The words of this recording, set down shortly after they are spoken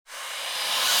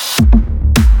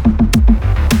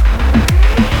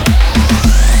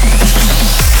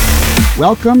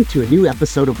Welcome to a new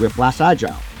episode of Whiplash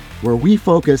Agile, where we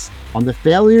focus on the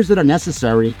failures that are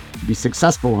necessary to be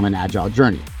successful on an Agile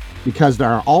journey, because there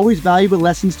are always valuable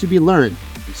lessons to be learned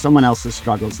from someone else's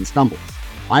struggles and stumbles.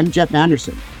 I'm Jeff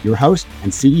Anderson, your host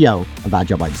and CEO of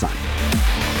Agile by Design.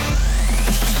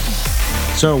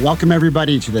 So welcome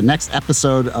everybody to the next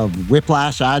episode of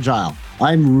Whiplash Agile.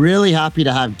 I'm really happy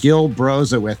to have Gil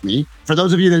Broza with me. For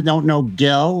those of you that don't know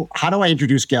Gil, how do I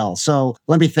introduce Gil? So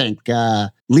let me think.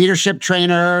 Leadership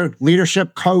trainer,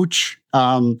 leadership coach,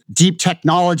 deep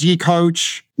technology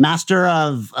coach, master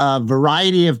of a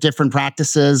variety of different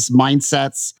practices,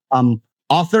 mindsets,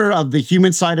 author of The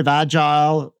Human Side of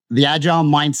Agile, The Agile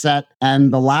Mindset,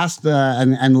 and the last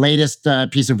and latest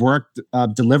piece of work,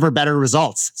 Deliver Better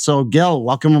Results. So Gil,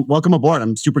 welcome aboard.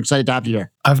 I'm super excited to have you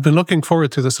here. I've been looking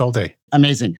forward to this all day.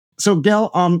 Amazing. So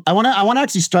Gil, I want to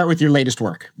actually start with your latest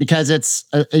work, because it's,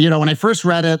 when I first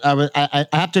read it, I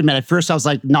have to admit, at first I was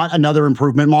like, not another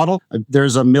improvement model.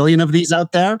 There's a million of these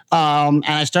out there. And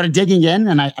I started digging in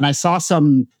and I saw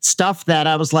some stuff that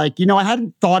I was like, I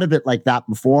hadn't thought of it like that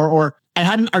before, or I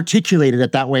hadn't articulated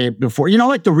it that way before.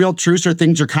 Like the real truths are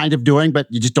things you're kind of doing, but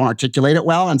you just don't articulate it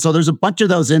well. And so there's a bunch of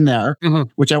those in there,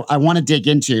 which I want to dig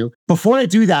into. Before I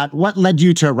do that, what led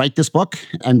you to write this book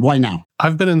and why now?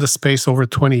 I've been in the space over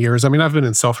 20 years. I've been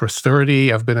in software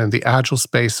 30. I've been in the Agile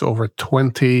space over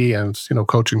 20 and,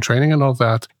 coaching, training and all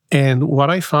that. And what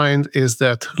I find is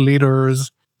that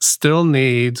leaders still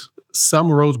need some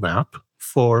roadmap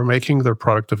for making their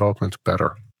product development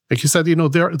better. Like you said,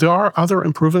 there are other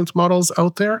improvement models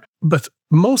out there, but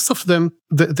most of them,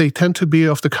 they tend to be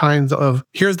of the kind of,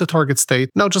 here's the target state,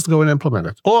 now just go and implement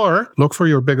it. Or look for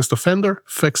your biggest offender,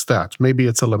 fix that. Maybe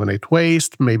it's eliminate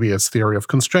waste, maybe it's theory of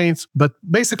constraints, but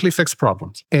basically fix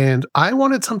problems. And I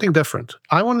wanted something different.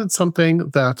 I wanted something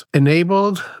that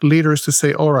enabled leaders to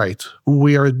say, all right,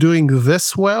 we are doing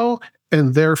this well,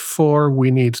 and therefore,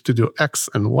 we need to do X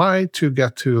and Y to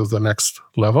get to the next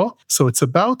level. So it's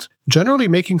about generally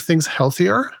making things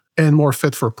healthier and more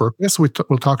fit for purpose. We'll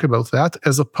talk about that,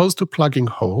 as opposed to plugging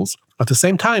holes. At the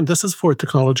same time, this is for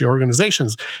technology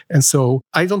organizations. And so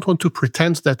I don't want to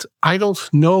pretend that I don't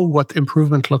know what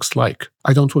improvement looks like.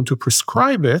 I don't want to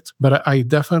prescribe it, but I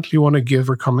definitely want to give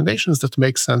recommendations that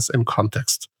make sense in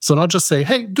context. So not just say,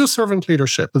 hey, do servant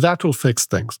leadership. That will fix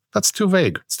things. That's too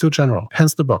vague. It's too general.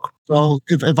 Hence the book. So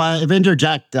if I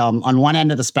interject, on one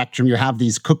end of the spectrum, you have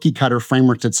these cookie cutter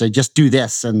frameworks that say, just do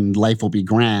this and life will be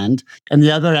grand. And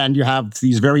the other end, you have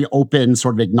these very open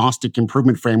sort of agnostic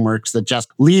improvement frameworks that just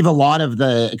leave a lot of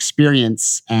the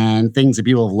experience and things that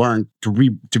people have learned to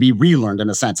be relearned in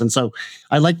a sense. And so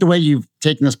I like the way you've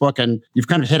taken this book and you've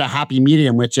kind of hit a happy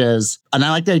medium, which is, and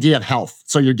I like the idea of health.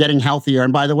 So you're getting healthier.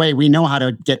 And by the way, we know how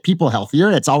to get people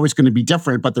healthier. It's always going to be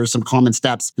different, but there's some common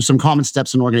steps. There's some common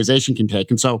steps an organization can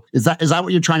take. And so is that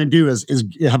what you're trying to do, is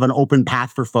have an open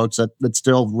path for folks that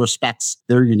still respects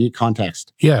their unique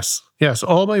context? Yes.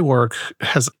 All my work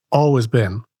has always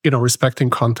been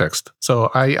respecting context. So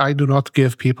I do not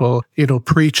give people,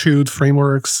 pre-chewed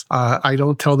frameworks. I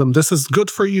don't tell them this is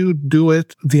good for you, do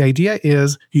it. The idea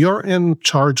is you're in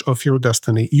charge of your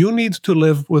destiny. You need to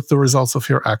live with the results of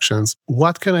your actions.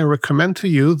 What can I recommend to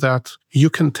you that you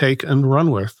can take and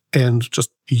run with and just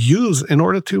use in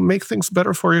order to make things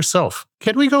better for yourself?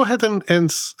 Can we go ahead and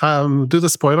do the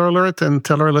spoiler alert and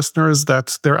tell our listeners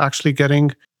that they're actually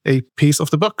getting a piece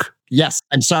of the book? Yes.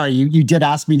 I'm sorry. You did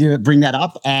ask me to bring that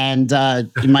up. And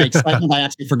in my excitement, I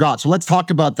actually forgot. So let's talk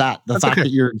about that. The fact that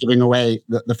you're giving away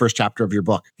the first chapter of your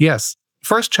book. Yes.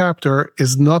 First chapter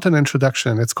is not an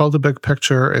introduction. It's called The Big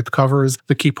Picture. It covers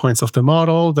the key points of the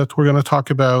model that we're going to talk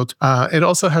about. It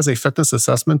also has a fitness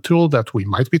assessment tool that we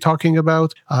might be talking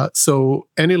about. So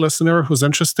any listener who's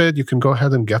interested, you can go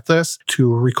ahead and get this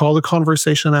to recall the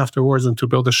conversation afterwards and to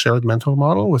build a shared mental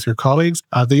model with your colleagues.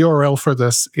 The URL for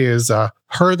this is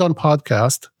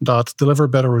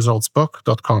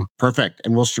heardonpodcast.deliverbetterresultsbook.com. Perfect.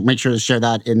 And we'll make sure to share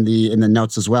that in the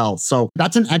notes as well. So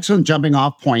that's an excellent jumping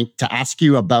off point to ask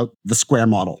you about the SQUARE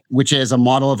model, which is a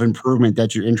model of improvement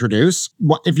that you introduce.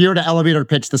 If you were to elevator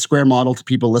pitch the SQUARE model to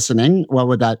people listening, what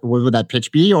would that pitch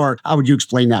be? Or how would you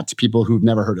explain that to people who've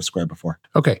never heard of SQUARE before?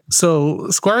 Okay. So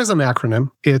SQUARE is an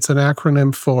acronym. It's an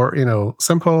acronym for,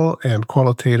 simple and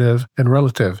qualitative and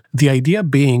relative. The idea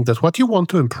being that what you want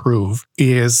to improve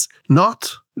is not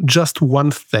just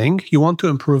one thing. You want to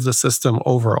improve the system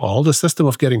overall, the system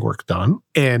of getting work done.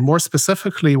 And more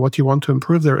specifically, what you want to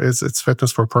improve there is its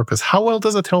fitness for purpose. How well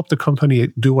does it help the company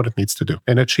do what it needs to do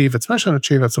and achieve its mission,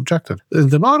 achieve its objective?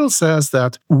 The model says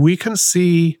that we can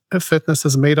see if fitness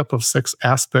is made up of 6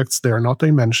 aspects. They are not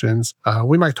dimensions.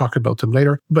 We might talk about them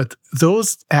later, but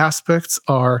those aspects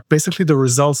are basically the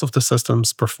results of the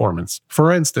system's performance.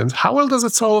 For instance, how well does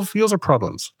it solve user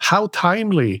problems? How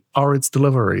timely are its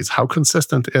deliveries? How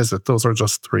consistent is it? Those are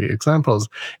just 3 examples.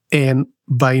 And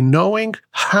by knowing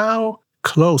how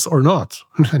close or not,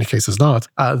 in many cases not,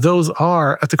 those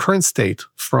are at the current state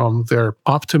from their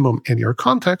optimum in your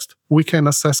context, we can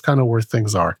assess kind of where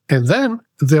things are. And then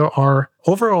there are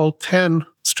overall 10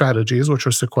 strategies, which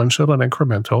are sequential and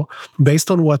incremental, based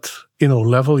on what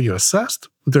level you assessed.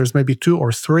 There's maybe 2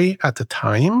 or 3 at a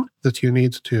time that you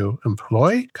need to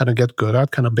employ, kind of get good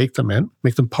at, kind of bake them in,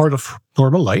 make them part of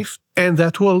normal life. And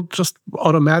that will just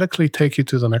automatically take you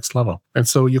to the next level. And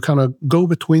so you kind of go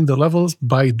between the levels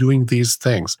by doing these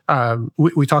things.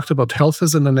 We talked about health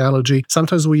as an analogy.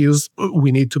 Sometimes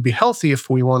we need to be healthy if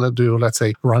we want to do, let's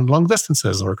say, run long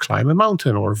distances or climb a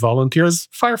mountain or volunteer as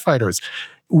firefighters.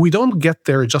 We don't get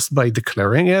there just by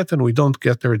declaring it, and we don't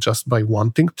get there just by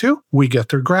wanting to. We get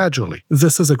there gradually.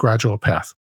 This is a gradual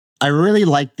path. I really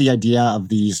like the idea of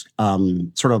these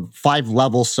sort of 5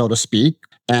 levels, so to speak,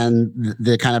 and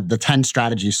the kind of the 10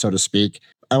 strategies, so to speak.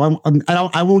 I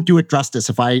won't do it justice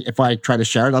if I try to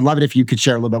share it. I'd love it if you could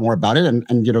share a little bit more about it, and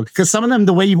because some of them,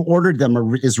 the way you've ordered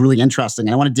them is really interesting,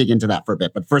 and I want to dig into that for a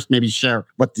bit. But first, maybe share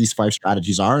what these 5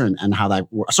 strategies are and how that.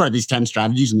 Sorry, these 10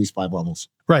 strategies and these 5 levels.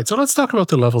 Right. So let's talk about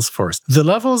the levels first. The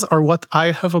levels are what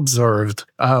I have observed,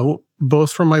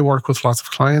 both from my work with lots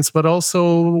of clients, but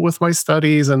also with my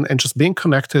studies and just being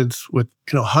connected with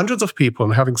hundreds of people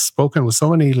and having spoken with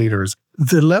so many leaders.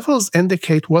 The levels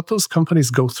indicate what those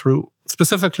companies go through,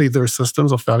 specifically their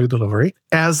systems of value delivery,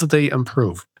 as they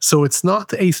improve. So it's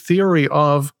not a theory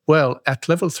of, well, at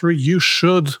level 3, you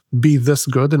should be this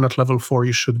good, and at level 4,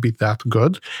 you should be that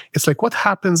good. It's like what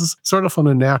happens sort of on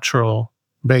a natural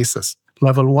basis.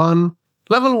 Level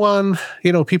 1,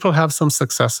 people have some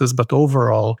successes, but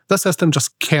overall, the system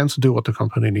just can't do what the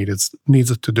company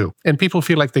needs it to do. And people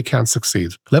feel like they can't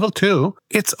succeed. Level 2,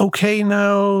 it's okay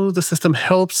now. The system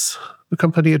helps the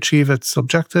company achieve its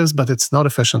objectives, but it's not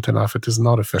efficient enough. It is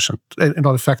not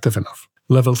effective enough.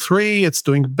 Level 3, it's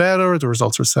doing better. The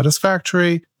results are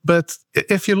satisfactory. But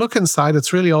if you look inside,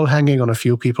 it's really all hanging on a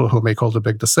few people who make all the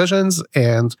big decisions.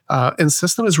 And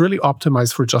system is really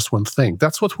optimized for just one thing.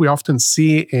 That's what we often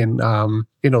see in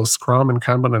Scrum and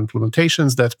Kanban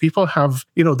implementations, that people have,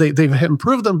 they've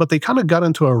improved them, but they kind of got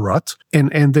into a rut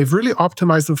and they've really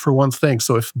optimized them for one thing.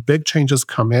 So if big changes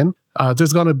come in,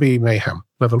 there's going to be mayhem.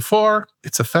 Level 4,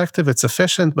 it's effective, it's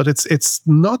efficient, but it's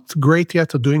not great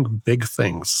yet at doing big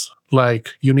things.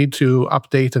 Like you need to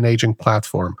update an aging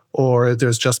platform, or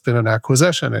there's just been an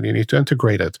acquisition and you need to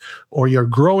integrate it, or you're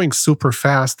growing super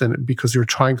fast and because you're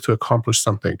trying to accomplish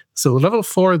something. So level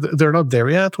 4, they're not there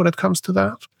yet when it comes to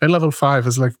that. And level 5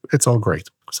 is like, it's all great.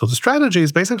 So the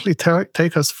strategies basically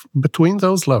take us between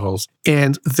those levels,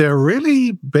 and they're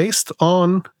really based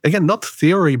on, again, not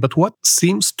theory, but what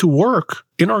seems to work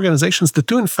in organizations that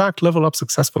do in fact level up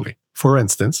successfully. For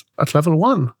instance, at level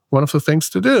 1, one of the things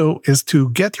to do is to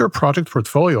get your project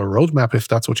portfolio, or roadmap, if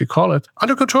that's what you call it,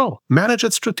 under control. Manage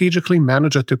it strategically,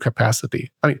 manage it to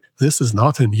capacity. I mean, this is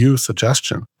not a new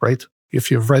suggestion, right? If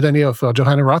you've read any of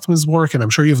Johanna Rotman's work, and I'm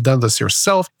sure you've done this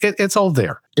yourself, it's all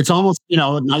there. It's almost,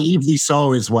 naively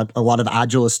so is what a lot of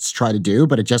Agilists try to do,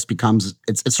 but it just becomes,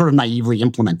 it's sort of naively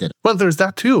implemented. Well, there's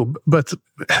that too. But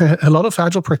a lot of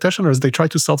Agile practitioners, they try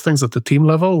to solve things at the team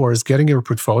level, whereas getting your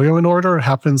portfolio in order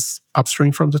happens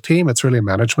upstream from the team. It's really a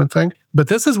management thing. But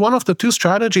this is one of the 2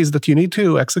 strategies that you need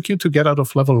to execute to get out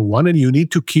of level 1, and you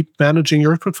need to keep managing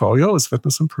your portfolio as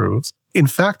fitness improves. In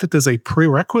fact, it is a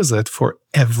prerequisite for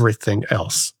everything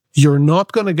else. You're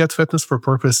not going to get fitness for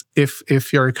purpose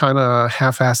if you're kind of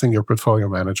half-assing your portfolio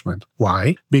management.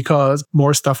 Why? Because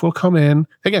more stuff will come in.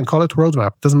 Again, call it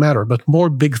roadmap, doesn't matter, but more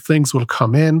big things will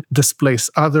come in, displace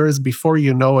others. Before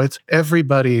you know it,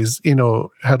 everybody's,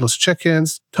 headless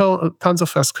chickens, tons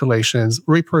of escalations,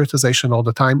 reprioritization all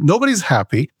the time. Nobody's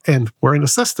happy, and we're in a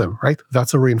system, right?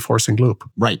 That's a reinforcing loop.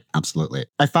 Right, absolutely.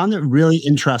 I found it really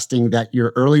interesting that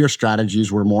your earlier strategies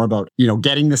were more about,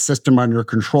 getting the system under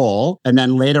control, and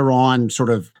then later on,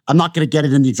 sort of, I'm not going to get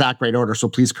it in the exact right order, so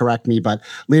please correct me, but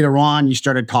later on, you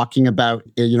started talking about,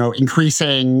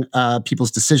 increasing people's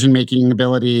decision-making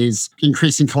abilities,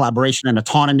 increasing collaboration and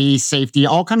autonomy, safety,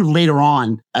 all kind of later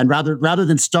on. And rather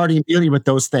than starting immediately with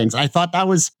those things, I thought that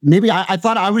was, maybe I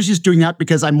thought I was just doing that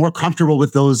because I'm more comfortable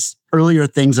with those earlier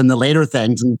things and the later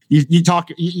things. And you talk,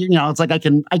 it's like I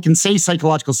can say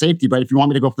psychological safety, but if you want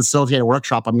me to go facilitate a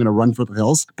workshop, I'm going to run for the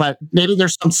hills. But maybe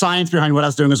there's some science behind what I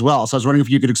was doing as well. So I was wondering if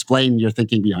you could explain your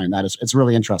thinking behind that. It's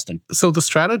really interesting. So the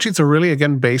strategies are really,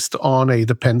 again, based on a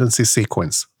dependency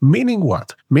sequence. Meaning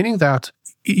what? Meaning that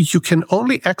you can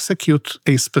only execute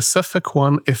a specific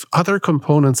one if other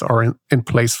components are in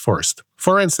place first.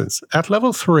 For instance, at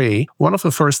level 3, one of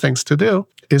the first things to do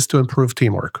is to improve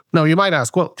teamwork. Now, you might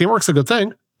ask, well, teamwork's a good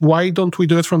thing. Why don't we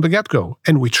do it from the get-go?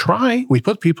 And we try, we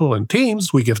put people in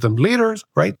teams, we give them leaders,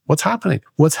 right? What's happening?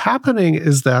 What's happening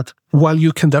is that while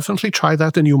you can definitely try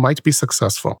that and you might be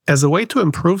successful, as a way to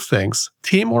improve things,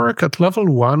 teamwork at level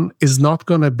 1 is not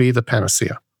going to be the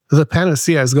panacea. The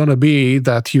panacea is going to be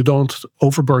that you don't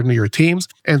overburden your teams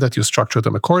and that you structure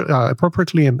them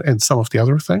appropriately and some of the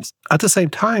other things. At the same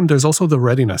time, there's also the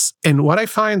readiness. And what I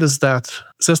find is that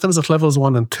systems at levels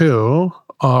 1 and 2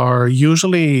 are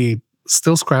usually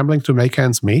still scrambling to make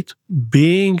ends meet.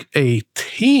 Being a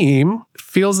team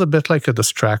feels a bit like a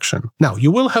distraction. Now,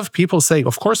 you will have people say,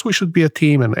 of course we should be a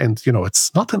team, and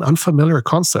it's not an unfamiliar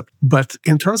concept. But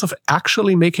in terms of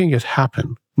actually making it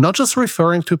happen, not just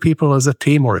referring to people as a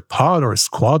team or a pod or a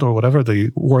squad or whatever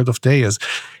the word of day is,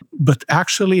 but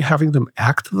actually having them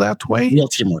act that way, real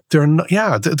teamwork. They're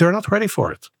not ready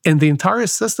for it. And the entire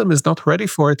system is not ready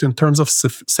for it in terms of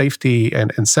safety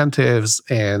and incentives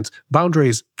and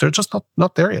boundaries. They're just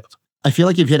not there yet. I feel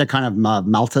like you've hit a kind of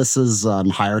Malthus's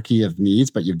hierarchy of needs,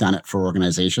 but you've done it for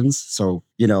organizations. So,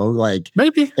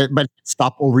 maybe, but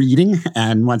stop overeating.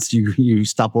 And once you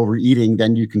stop overeating,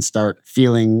 then you can start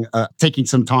feeling, taking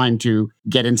some time to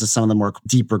get into some of the more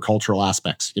deeper cultural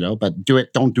aspects, but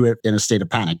don't do it in a state of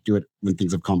panic. Do it when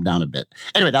things have calmed down a bit.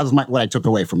 Anyway, that was what I took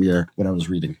away from what I was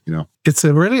reading, It's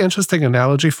a really interesting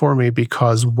analogy for me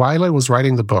because while I was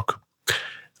writing the book,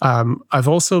 I've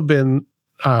also been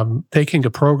taking a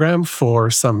program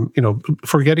for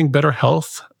for getting better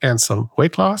health and some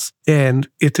weight loss. And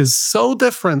it is so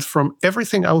different from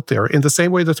everything out there in the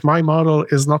same way that my model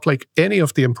is not like any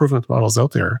of the improvement models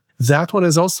out there. That one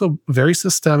is also very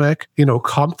systemic,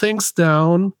 calm things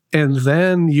down, and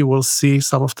then you will see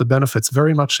some of the benefits.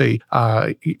 Very much a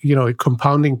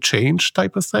compounding change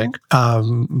type of thing.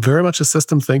 Very much a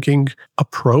system thinking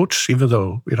approach, even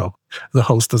though, the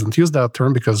host doesn't use that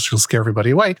term because she'll scare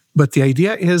everybody away. But the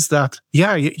idea is that,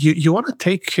 you want to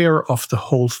take care of the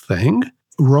whole thing.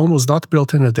 Rome was not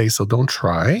built in a day, so don't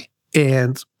try.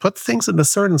 And put things in a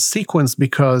certain sequence,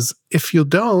 because if you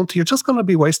don't, you're just going to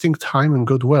be wasting time and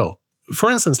goodwill. For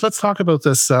instance, let's talk about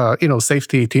this,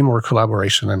 safety, teamwork,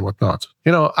 collaboration, and whatnot.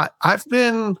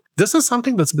 This is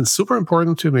something that's been super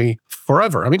important to me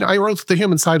forever. I mean, I wrote The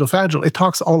Human Side of Agile. It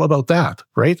talks all about that,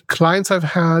 right? Clients I've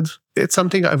had, it's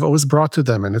something I've always brought to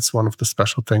them, and it's one of the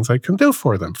special things I can do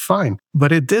for them. Fine.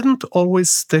 But it didn't always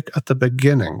stick at the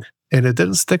beginning. And it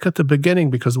didn't stick at the beginning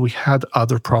because we had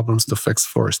other problems to fix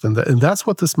first. And that's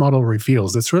what this model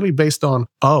reveals. It's really based on,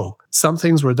 some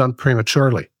things were done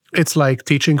prematurely. It's like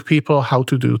teaching people how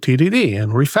to do TDD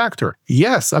and refactor.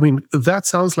 Yes, I mean, that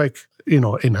sounds like,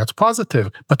 a net positive.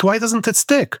 But why doesn't it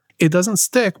stick? It doesn't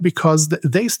stick because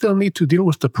they still need to deal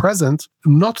with the present,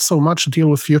 not so much deal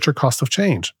with future cost of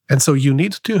change. And so you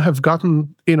need to have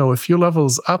gotten, a few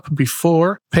levels up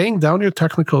before paying down your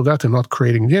technical debt and not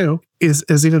creating new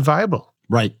is even viable.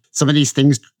 Right. Some of these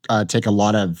things take a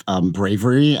lot of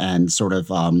bravery and sort of,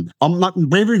 not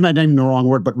bravery is maybe the wrong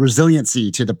word, but resiliency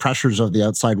to the pressures of the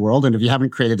outside world. And if you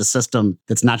haven't created a system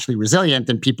that's naturally resilient,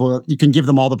 then you can give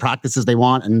them all the practices they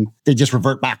want and they just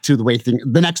revert back to the way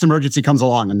the next emergency comes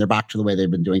along and they're back to the way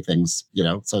they've been doing things,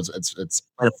 So it's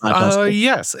quite a fragile.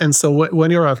 Yes. And so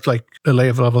when you're at like a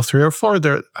level 3 or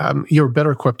 4, you're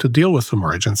better equipped to deal with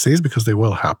emergencies because they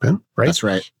will happen, right? That's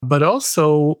right. But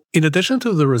also, in addition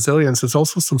to the resilience, it's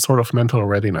also some sort of mental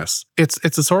readiness.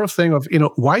 It's a sort of thing of,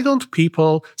 why don't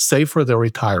people save for their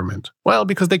retirement? Well,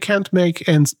 because they can't make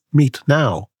ends meet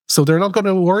now. So they're not going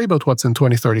to worry about what's in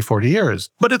 20, 30, 40 years.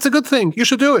 But it's a good thing. You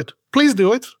should do it. Please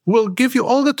do it. We'll give you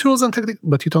all the tools and techniques,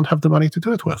 but you don't have the money to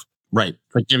do it with. Right.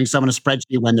 Like giving someone a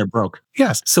spreadsheet when they're broke.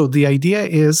 Yes. So the idea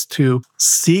is to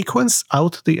sequence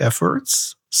out the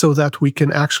efforts so that we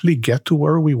can actually get to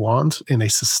where we want in a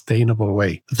sustainable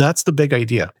way. That's the big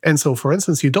idea. And so, for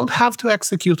instance, you don't have to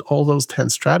execute all those 10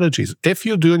 strategies. If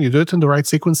you do and you do it in the right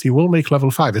sequence, you will make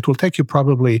level 5. It will take you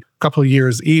probably a couple of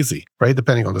years easy, right?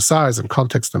 Depending on the size and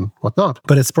context and whatnot.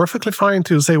 But it's perfectly fine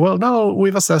to say, well, no,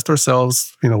 we've assessed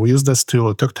ourselves. We use this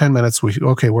tool. It took 10 minutes.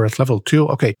 We're at level 2.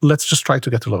 Okay, let's just try to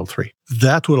get to level 3.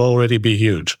 That will already be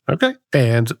huge. Okay.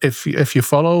 And if you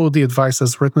follow the advice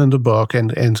as written in the book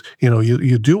and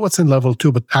you do what's in level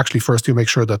 2, but actually first you make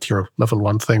sure that your level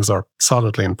 1 things are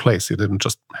solidly in place. You didn't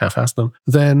just half-ass them.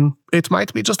 Then it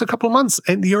might be just a couple of months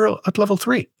and you're at level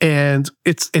 3. And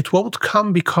it won't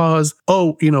come because,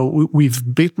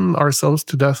 we've beaten ourselves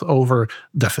to death over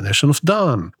definition of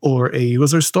done or a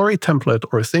user story template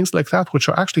or things like that, which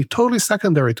are actually totally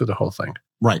secondary to the whole thing.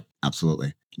 Right.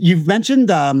 Absolutely. You've mentioned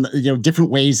different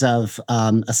ways of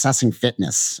assessing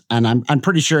fitness, and I'm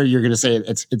pretty sure you're going to say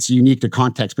it's unique to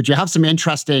context, but you have some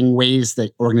interesting ways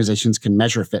that organizations can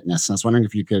measure fitness. And I was wondering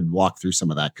if you could walk through some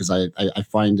of that, because I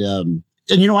find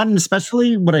and you know what, and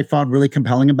especially what I found really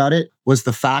compelling about it was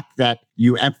the fact that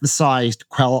you emphasized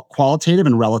qualitative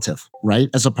and relative, right?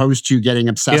 As opposed to getting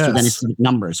obsessed with any specific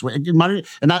numbers.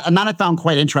 And that I found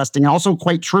quite interesting, and also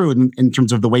quite true in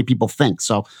terms of the way people think.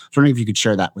 So I was wondering if you could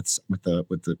share that with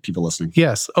the people listening.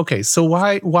 Yes. Okay. So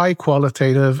why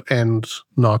qualitative and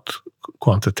not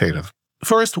quantitative?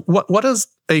 First, what does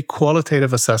a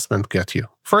qualitative assessment get you?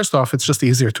 First off, it's just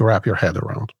easier to wrap your head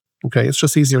around. Okay. It's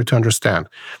just easier to understand.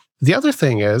 The other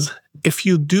thing is, if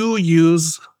you do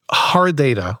use hard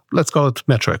data, let's call it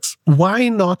metrics, why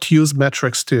not use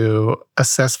metrics to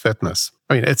assess fitness?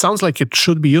 I mean, it sounds like it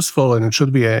should be useful and it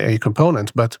should be a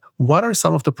component, but what are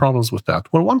some of the problems with that?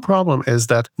 Well, one problem is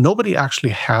that nobody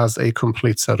actually has a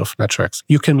complete set of metrics.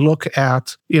 You can look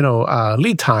at,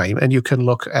 lead time, and you can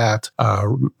look at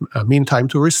mean time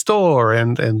to restore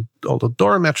and all the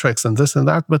door metrics and this and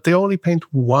that, but they only paint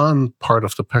one part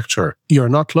of the picture. You're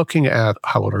not looking at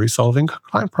how are you solving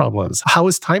client problems? How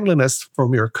is timeliness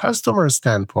from your customer's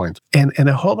standpoint? And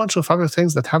a whole bunch of other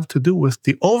things that have to do with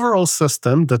the overall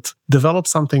system that develops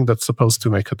something that's supposed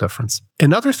to make a difference.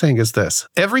 Another thing is this.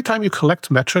 Every time you collect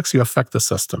metrics, you affect the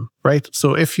system, right?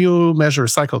 So if you measure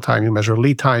cycle time, you measure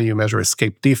lead time, you measure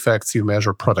escape defects, you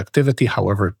measure productivity,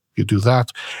 however you do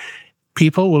that,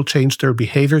 people will change their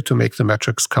behavior to make the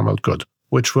metrics come out good,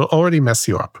 which will already mess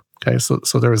you up. Okay,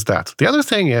 so there is that. The other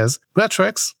thing is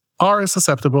metrics are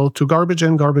susceptible to garbage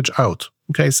in, garbage out.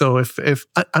 Okay, so if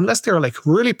unless they're like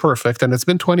really perfect, and it's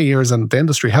been 20 years and the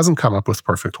industry hasn't come up with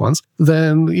perfect ones,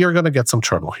 then you're going to get some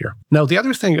trouble here. Now, the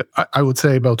other thing I would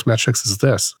say about metrics is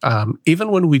this.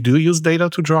 Even when we do use data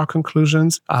to draw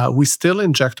conclusions, we still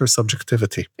inject our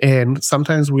subjectivity. And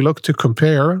sometimes we look to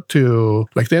compare to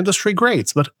like the industry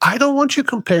grades, but I don't want you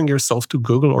comparing yourself to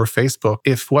Google or Facebook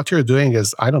if what you're doing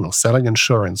is, I don't know, selling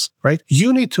insurance, right?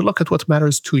 You need to look at what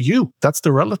matters to you. That's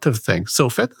the relative thing. So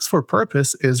fitness for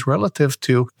purpose is relative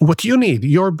to what you need,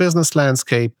 your business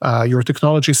landscape, your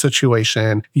technology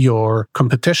situation, your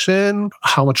competition,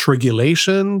 how much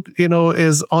regulation,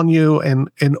 is on you,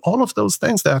 and all of those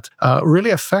things that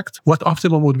really affect what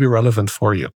optimum would be relevant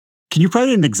for you. Can you provide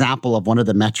an example of one of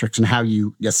the metrics and how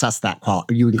you assess that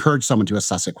you encourage someone to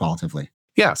assess it qualitatively?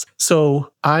 Yes.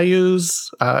 So I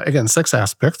use, again, 6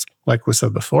 aspects, like we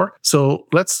said before. So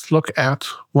let's look at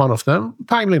one of them,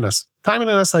 timeliness.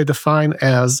 Timeliness I define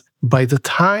as by the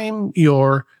time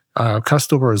your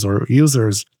customers or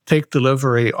users take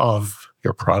delivery of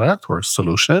your product or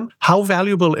solution, how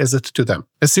valuable is it to them?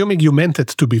 Assuming you meant it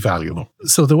to be valuable.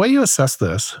 So the way you assess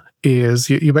this is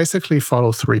you basically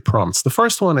follow 3 prompts. The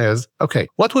first one is, okay,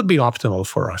 what would be optimal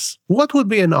for us? What would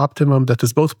be an optimum that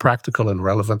is both practical and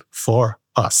relevant for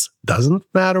us? Doesn't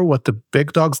matter what the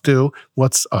big dogs do,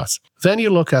 what's us? Then you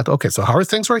look at, okay, so how are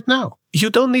things right now? You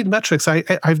don't need metrics.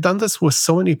 I've done this with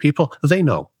so many people. They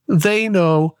know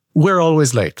we're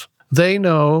always late. They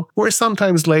know we're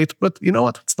sometimes late, but you know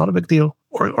what? It's not a big deal.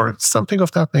 Or something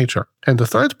of that nature. And the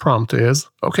third prompt is,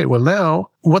 okay, well now,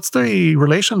 what's the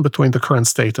relation between the current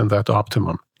state and that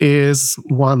optimum? Is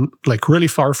one like really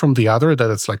far from the other,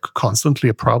 that it's like constantly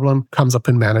a problem, comes up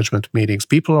in management meetings,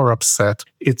 people are upset.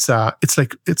 It's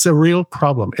a real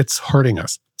problem. It's hurting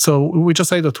us. So we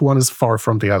just say that one is far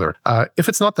from the other. If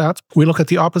it's not that, we look at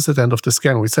the opposite end of the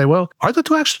scale. We say, well, are the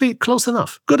two actually close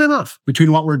enough? Good enough?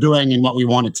 Between what we're doing and what we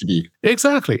want it to be.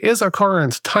 Exactly. Is our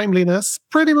current timeliness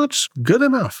pretty much good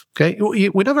enough? Okay.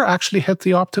 We never actually hit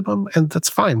the optimum, and that's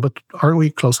fine, but are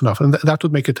we close enough? And that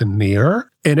would make it a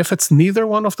near And if it's neither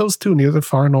one of those two, neither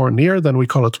far nor near, then we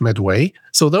call it midway.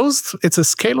 So it's a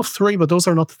scale of 3, but those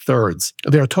are not thirds.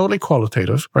 They're totally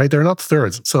qualitative, right? They're not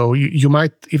thirds. So you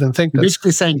might even think You're that...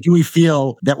 basically saying, do we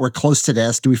feel that we're close to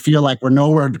this? Do we feel like we're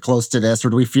nowhere close to this? Or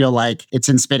do we feel like it's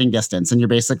in spitting distance? And you're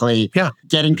basically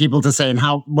getting people to say, and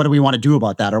what do we want to do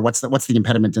about that? Or what's the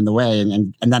impediment in the way?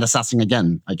 And then assessing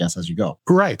again, I guess, as you go.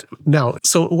 Right. Now,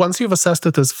 so once you've assessed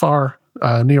it as far,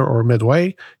 near, or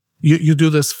midway, you do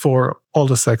this for all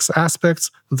the 6 aspects.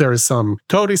 There is some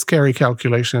totally scary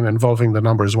calculation involving the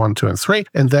numbers 1, 2, and 3,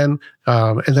 and then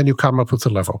you come up with a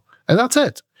level. And that's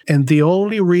it. And the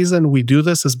only reason we do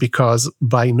this is because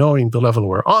by knowing the level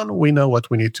we're on, we know what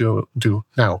we need to do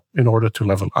now in order to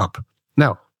level up.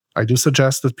 Now, I do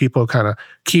suggest that people kind of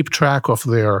keep track of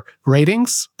their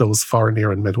ratings, those far,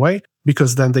 near, and midway,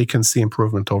 because then they can see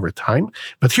improvement over time.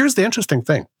 But here's the interesting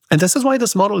thing. And this is why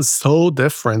this model is so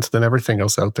different than everything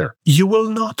else out there. You will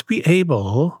not be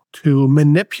able to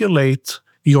manipulate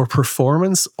your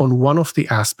performance on one of the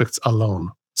aspects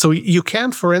alone. So you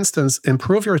can, for instance,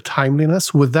 improve your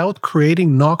timeliness without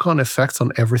creating knock-on effects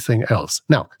on everything else.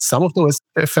 Now, some of those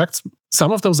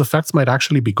effects might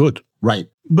actually be good. Right.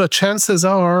 But chances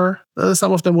are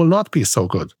some of them will not be so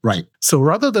good. Right. So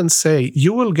rather than say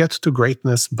you will get to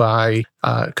greatness by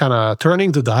kind of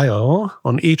turning the dial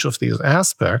on each of these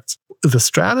aspects, the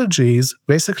strategies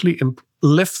basically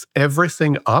lift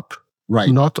everything up. Right.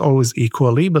 Not always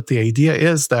equally, but the idea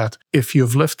is that if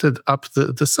you've lifted up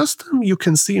the system, you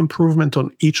can see improvement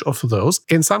on each of those.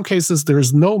 In some cases,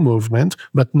 there's no movement,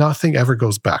 but nothing ever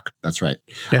goes back. That's right.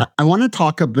 Yeah. I want to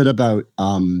talk a bit about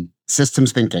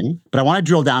systems thinking, but I want to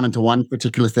drill down into one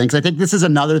particular thing, because I think this is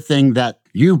another thing that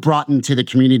you brought into the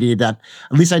community that,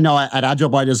 at least I know at Agile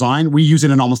by Design, we use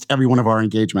it in almost every one of our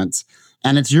engagements.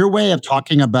 And it's your way of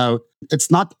talking about, it's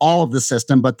not all of the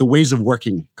system, but the ways of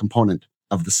working component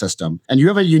of the system. And you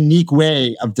have a unique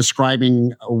way of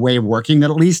describing a way of working that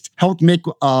at least helped make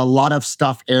a lot of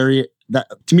stuff that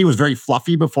to me was very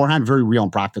fluffy beforehand, very real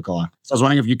and practical. So I was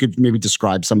wondering if you could maybe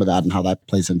describe some of that and how that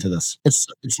plays into this. It's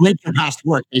linked to past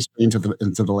work basically into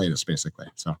the latest, basically.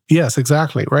 So yes,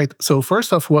 exactly. Right. So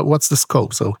first off, what's the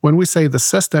scope? So when we say the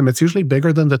system, it's usually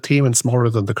bigger than the team and smaller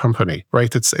than the company,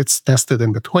 right? It's nested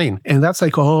in between. And that's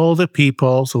like all the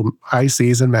people, so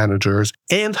ICs and managers,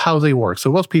 and how they work.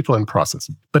 So both people and process.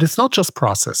 But it's not just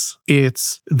process.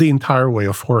 It's the entire way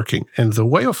of working. And the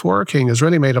way of working is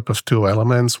really made up of 2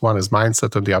 elements. One is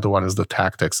mindset and the other one is the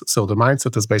tactics. So the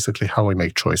mindset is basically how we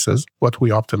make choices, what we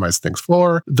optimize things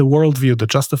for, the worldview that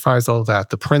justifies all that,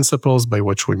 the principles by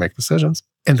which we make decisions.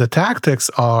 And the tactics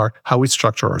are how we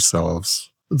structure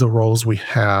ourselves, the roles we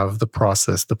have, the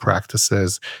process, the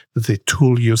practices, the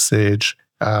tool usage,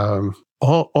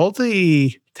 all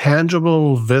the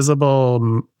tangible,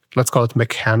 visible, let's call it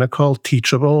mechanical,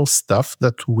 teachable stuff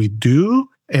that we do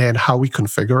and how we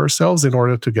configure ourselves in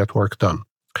order to get work done.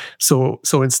 So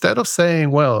instead of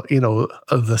saying, well,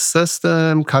 the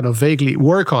system, kind of vaguely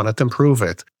work on it, improve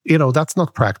it, that's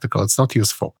not practical. It's not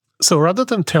useful. So rather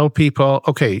than tell people,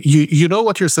 okay, you know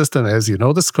what your system is, you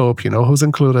know the scope, you know who's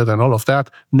included and all of that,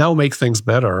 now make things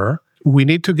better, we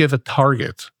need to give a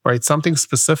target, right? Something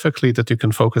specifically that you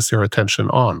can focus your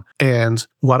attention on. And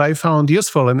what I found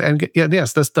useful, and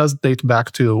yes, this does date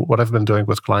back to what I've been doing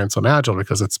with clients on Agile,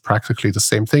 because it's practically the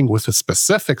same thing with a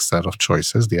specific set of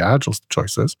choices, the Agile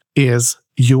choices, is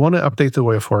you want to update the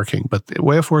way of working. But the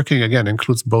way of working, again,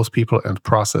 includes both people and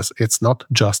process. It's not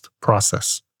just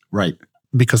process. Right.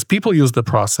 Because people use the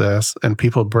process and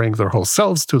people bring their whole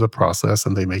selves to the process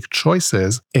and they make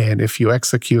choices. And if you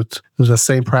execute the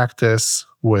same practice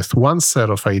with one set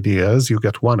of ideas, you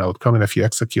get one outcome. And if you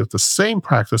execute the same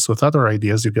practice with other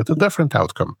ideas, you get a different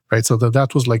outcome, right? So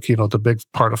that was like, the big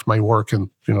part of my work in,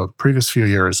 the previous few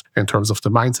years in terms of the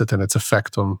mindset and its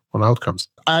effect on outcomes.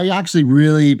 I actually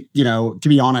really, to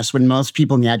be honest, when most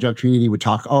people in the Agile community would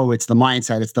talk, oh, it's the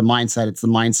mindset, it's the mindset, it's the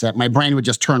mindset, my brain would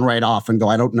just turn right off and go,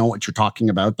 I don't know what you're talking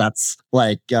about. That's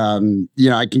like,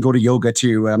 I can go to yoga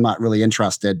too. I'm not really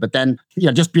interested. But then,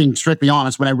 just being strictly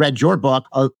honest, when I read your book,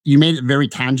 you made it very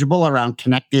tangible around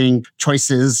connecting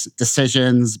choices,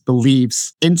 decisions,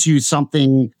 beliefs into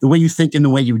something, the way you think and the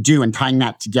way you do, and tying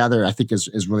that together, I think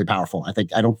is really powerful.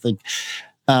 I don't think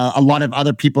a lot of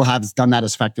other people have done that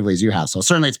as effectively as you have. So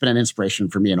certainly it's been an inspiration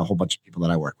for me and a whole bunch of people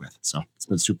that I work with. So it's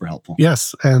been super helpful.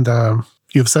 Yes. And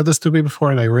you've said this to me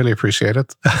before, and I really appreciate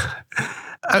it.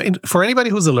 I mean, for anybody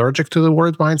who's allergic to the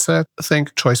word mindset,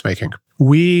 think choice making.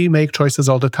 We make choices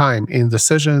all the time in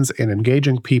decisions, in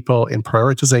engaging people, in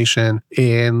prioritization,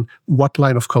 in what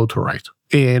line of code to write.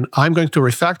 And I'm going to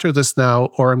refactor this now,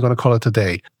 or I'm going to call it a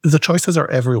day. The choices are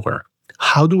everywhere.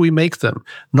 How do we make them?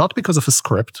 Not because of a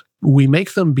script. We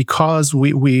make them because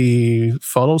we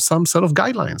follow some set of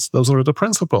guidelines. Those are the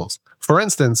principles. For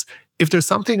instance, if there's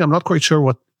something I'm not quite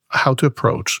sure how to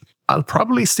approach, I'll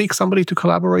probably seek somebody to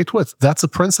collaborate with. That's a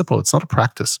principle. It's not a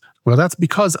practice. Well, that's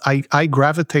because I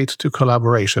gravitate to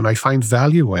collaboration. I find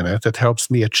value in it. It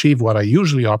helps me achieve what I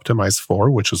usually optimize for,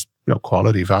 which is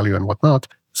quality, value, and whatnot.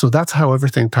 So that's how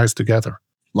everything ties together.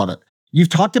 Love it. You've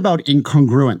talked about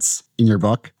incongruence in your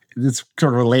book. It's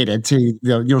sort of related to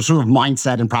your sort of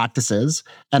mindset and practices.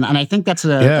 And I think that's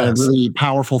a really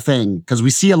powerful thing, because we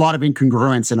see a lot of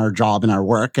incongruence in our job and our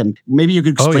work. And maybe you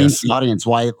could explain to the audience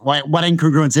what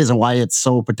incongruence is and why it's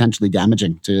so potentially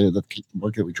damaging to the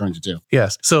work that we're trying to do.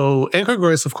 Yes. So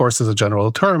incongruence, of course, is a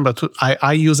general term, but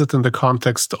I use it in the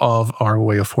context of our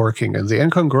way of working. And the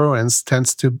incongruence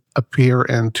tends to appear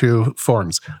in two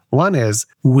forms. One is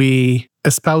we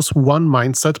espouse one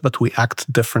mindset, but we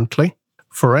act differently.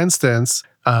 For instance,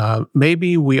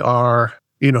 maybe we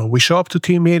show up to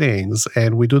team meetings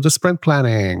and we do the sprint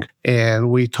planning and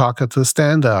we talk at the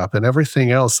stand-up and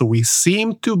everything else. So we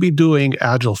seem to be doing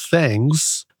agile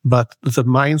things, but the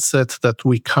mindset that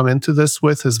we come into this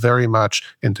with is very much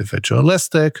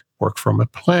individualistic, work from a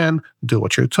plan, do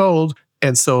what you're told.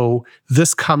 And so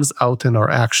this comes out in our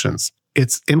actions.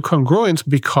 It's incongruent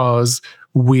because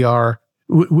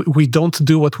we don't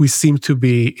do what we seem to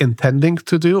be intending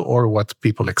to do, or what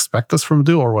people expect us from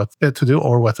do, or what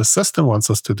the system wants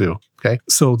us to do. Okay,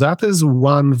 so that is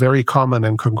one very common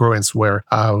incongruence where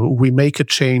we make a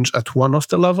change at one of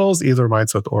the levels, either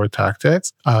mindset or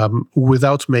tactics,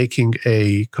 without making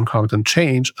a concomitant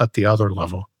change at the other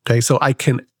level. Okay, so I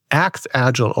can act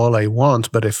agile all I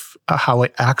want, but if how I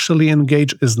actually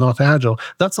engage is not agile,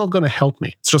 that's not going to help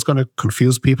me. It's just going to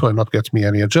confuse people and not get me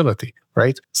any agility,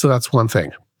 right? So that's one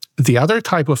thing. The other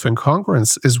type of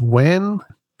incongruence is when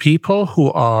people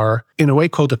who are in a way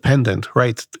codependent,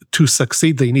 right? To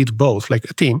succeed, they need both, like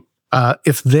a team.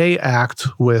 If they act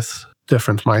with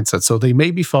different mindsets. So they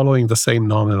may be following the same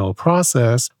nominal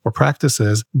process or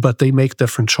practices, but they make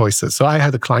different choices. So I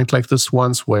had a client like this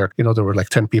once where, there were like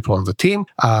 10 people on the team.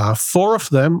 4 of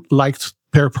them liked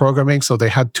pair programming, so they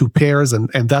had 2 pairs and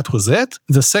that was it.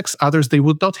 The 6 others, they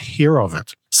would not hear of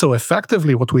it. So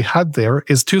effectively what we had there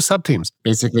is 2 sub-teams.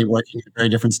 Basically working in a very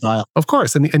different style. Of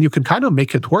course, and you can kind of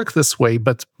make it work this way,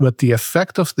 but the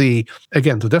effect of the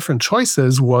different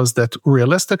choices was that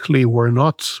realistically we're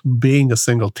not being a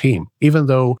single team, even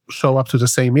though show up to the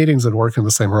same meetings and work in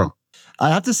the same room. I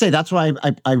have to say, that's why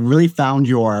I really found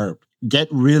your get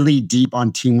really deep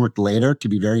on teamwork later to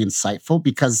be very insightful,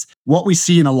 because what we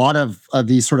see in a lot of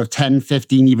these sort of 10,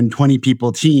 15, even 20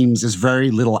 people teams is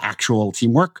very little actual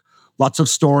teamwork. Lots of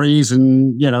stories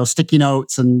and, sticky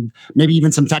notes and maybe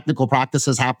even some technical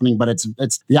practices happening, but it's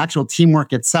the actual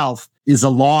teamwork itself is a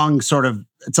long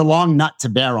nut to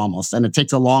bear almost. And it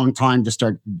takes a long time to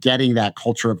start getting that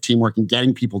culture of teamwork and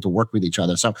getting people to work with each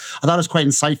other. So I thought it was quite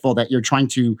insightful that you're trying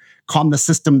to calm the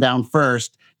system down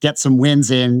first, get some wins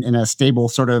in a stable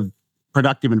sort of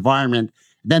productive environment,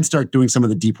 then start doing some of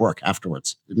the deep work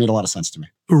afterwards. It made a lot of sense to me.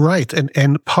 Right.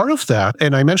 And part of that,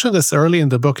 and I mentioned this early in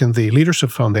the book in the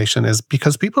Leadership Foundation, is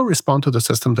because people respond to the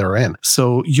system they're in.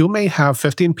 So you may have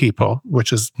 15 people,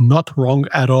 which is not wrong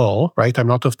at all, right? I'm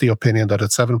not of the opinion that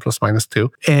it's 7 plus minus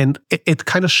 2. And it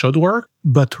kind of should work.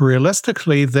 But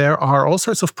realistically, there are all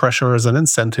sorts of pressures and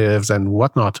incentives and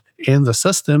whatnot in the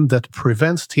system that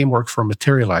prevent teamwork from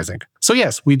materializing. So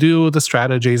yes, we do the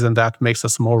strategies and that makes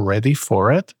us more ready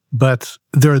for it. But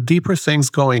there are deeper things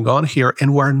going on here,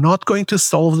 and we're not going to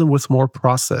solve them with more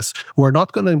process. We're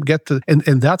not going to get to,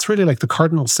 and that's really like the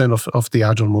cardinal sin of the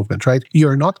Agile movement, right?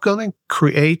 You're not going to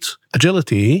create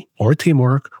agility or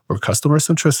teamwork or customer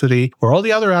centricity or all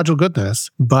the other Agile goodness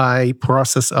by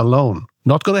process alone.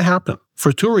 Not going to happen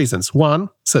for 2 reasons. 1,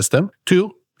 system.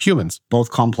 2, humans.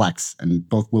 Both complex and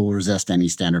both will resist any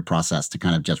standard process to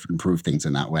kind of just improve things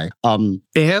in that way. And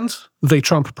they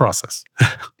trump process.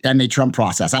 And they trump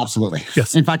process, absolutely.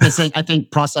 Yes. In fact, I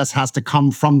think process has to come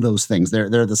from those things. They're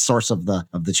the source of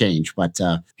the change. But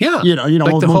like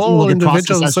most the whole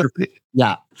individual.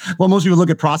 Well, most people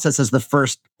look at process as the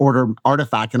first order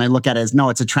artifact, and I look at it as no,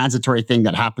 it's a transitory thing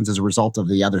that happens as a result of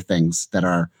the other things that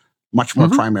are much more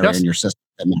primary in your system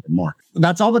that matter more.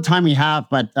 That's all the time we have,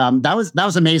 but that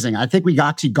was amazing. I think we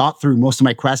actually got through most of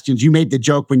my questions. You made the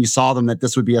joke when you saw them that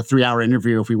this would be a 3-hour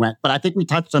interview if we went, but I think we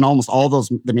touched on almost all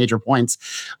the major points.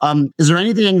 Is there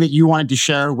anything that you wanted to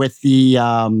share with the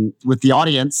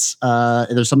audience?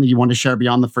 Is there something you want to share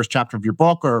beyond the first chapter of your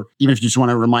book, or even if you just want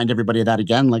to remind everybody of that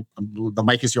again? Like, the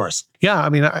mic is yours. Yeah, I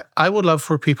mean, I would love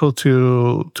for people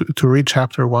to read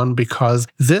chapter 1, because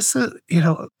this is,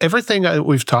 everything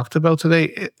we've talked about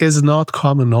today is not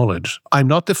common knowledge. I'm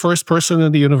not the first person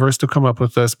in the universe to come up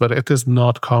with this, but it is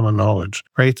not common knowledge,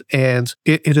 right? And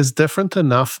it is different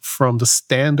enough from the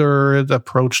standard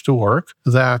approach to work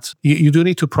that you do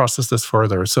need to process this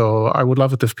further. So I would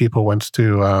love it if people went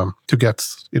to get,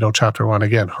 chapter 1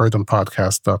 again, heard on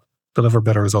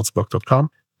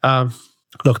podcast.deliverbetterresultsbook.com.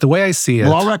 Look, the way I see it...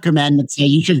 Well, I'll recommend that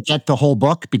you should get the whole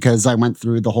book, because I went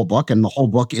through the whole book, and the whole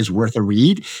book is worth a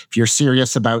read if you're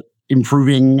serious about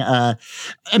improving.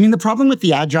 The problem with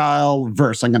the Agile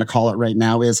verse, I'm going to call it right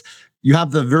now, is you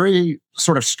have the very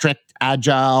sort of strict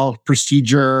Agile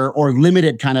procedure or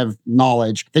limited kind of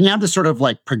knowledge. Then you have this sort of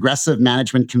like progressive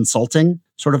management consulting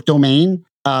sort of domain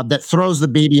that throws the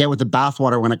baby out with the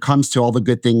bathwater when it comes to all the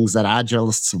good things that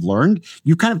Agilists have learned.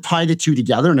 You kind of tie the two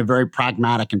together in a very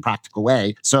pragmatic and practical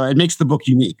way. So it makes the book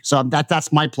unique. So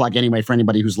that's my plug anyway for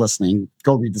anybody who's listening.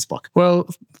 Go read this book. Well,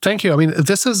 thank you. I mean,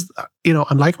 this is,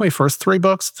 unlike my first 3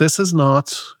 books, this is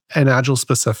not an Agile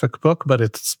specific book, but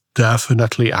it's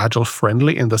definitely Agile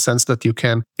friendly in the sense that you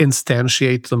can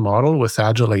instantiate the model with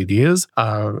Agile ideas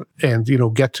and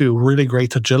get to really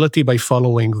great agility by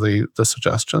following the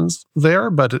suggestions there.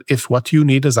 But if what you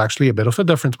need is actually a bit of a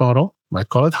different model, might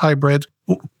call it hybrid,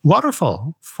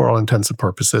 waterfall for all intents and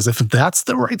purposes, if that's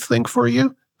the right thing for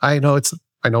you. I know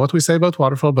what we say about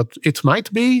waterfall, but it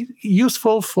might be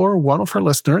useful for one of our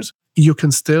listeners. You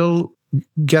can still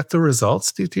get the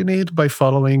results that you need by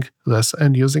following this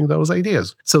and using those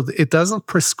ideas. So it doesn't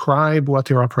prescribe what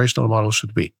your operational model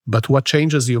should be, but what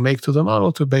changes you make to the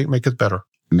model to make it better.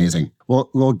 Amazing.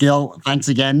 Well, Gil, thanks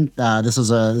again. This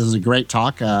was a great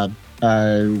talk.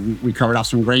 We covered off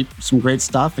some great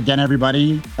stuff. Again,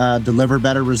 everybody, deliver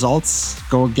better results.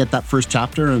 Go get that first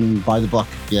chapter and buy the book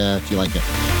if you like it.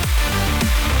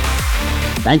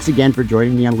 Thanks again for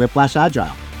joining me on Whiplash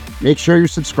Agile. Make sure you're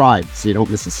subscribed so you don't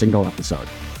miss a single episode.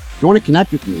 If you want to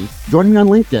connect with me, join me on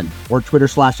LinkedIn or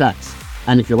Twitter/X.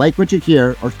 And if you like what you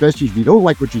hear, or especially if you don't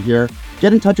like what you hear,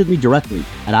 get in touch with me directly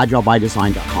at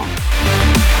agilebydesign.com.